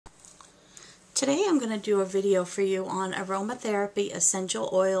Today I'm going to do a video for you on Aromatherapy Essential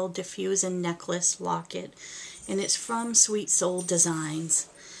Oil Diffuser Necklace Locket, and it's from Sweet Soul Designs.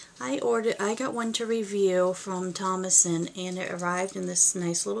 I got one to review from Thomason, and it arrived in this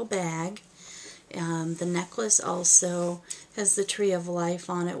nice little bag. The necklace also has the Tree of Life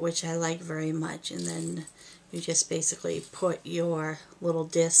on it, which I like very much, and then you just basically put your little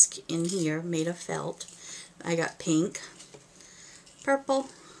disc in here made of felt. I got pink, purple,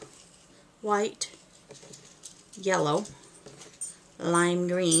 white, yellow, lime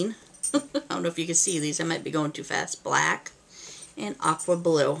green, I don't know if you can see these, I might be going too fast, black, and aqua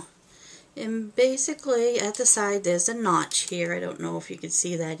blue. And basically at the side there's a notch here. I don't know if you can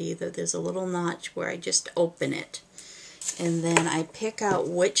see that either. There's a little notch where I just open it. And then I pick out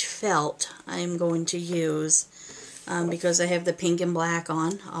which felt I'm going to use. Because I have the pink and black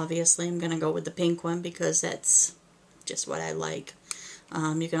on, obviously I'm going to go with the pink one because that's just what I like.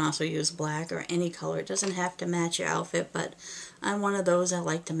 You can also use black or any color. It doesn't have to match your outfit, but I'm one of those that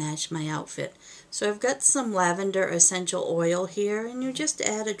like to match my outfit. So I've got some lavender essential oil here, and you just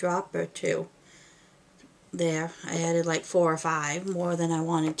add a drop or two. There, I added like 4 or 5, more than I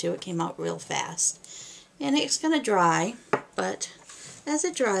wanted to. It came out real fast. And it's going to dry, but as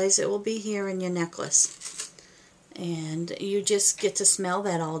it dries, it will be here in your necklace. And you just get to smell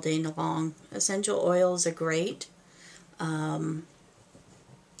that all day long. Essential oils are great.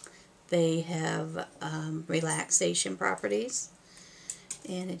 They have relaxation properties,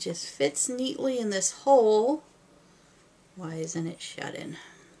 and it just fits neatly in this hole. Why isn't it shut in?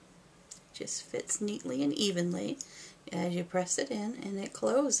 It just fits neatly and evenly as you press it in, and it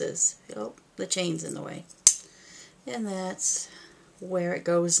closes. Oh, the chain's in the way. And that's where it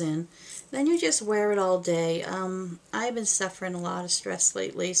goes in. Then you just wear it all day. I've been suffering a lot of stress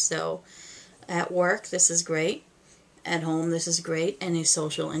lately, so at work this is great. At home, this is great. Any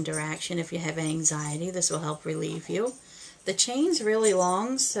social interaction, if you have anxiety, this will help relieve you. The chain's really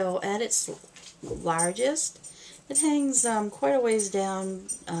long, so at its largest, it hangs quite a ways down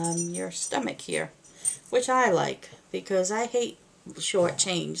your stomach here, which I like because I hate short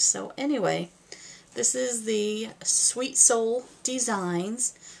chains. So anyway, this is the Sweet Soul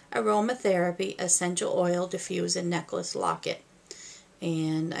Designs Aromatherapy Essential Oil Diffuser Necklace Locket.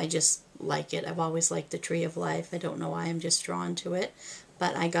 And I just like it. I've always liked the Tree of Life. I don't know why, I'm just drawn to it.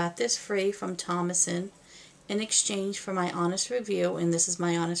 But I got this free from Thomason in exchange for my honest review, and this is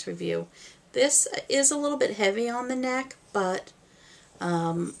my honest review. This is a little bit heavy on the neck, but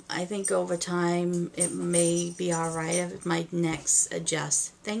I think over time it may be alright if my necks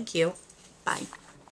adjust. Thank you. Bye.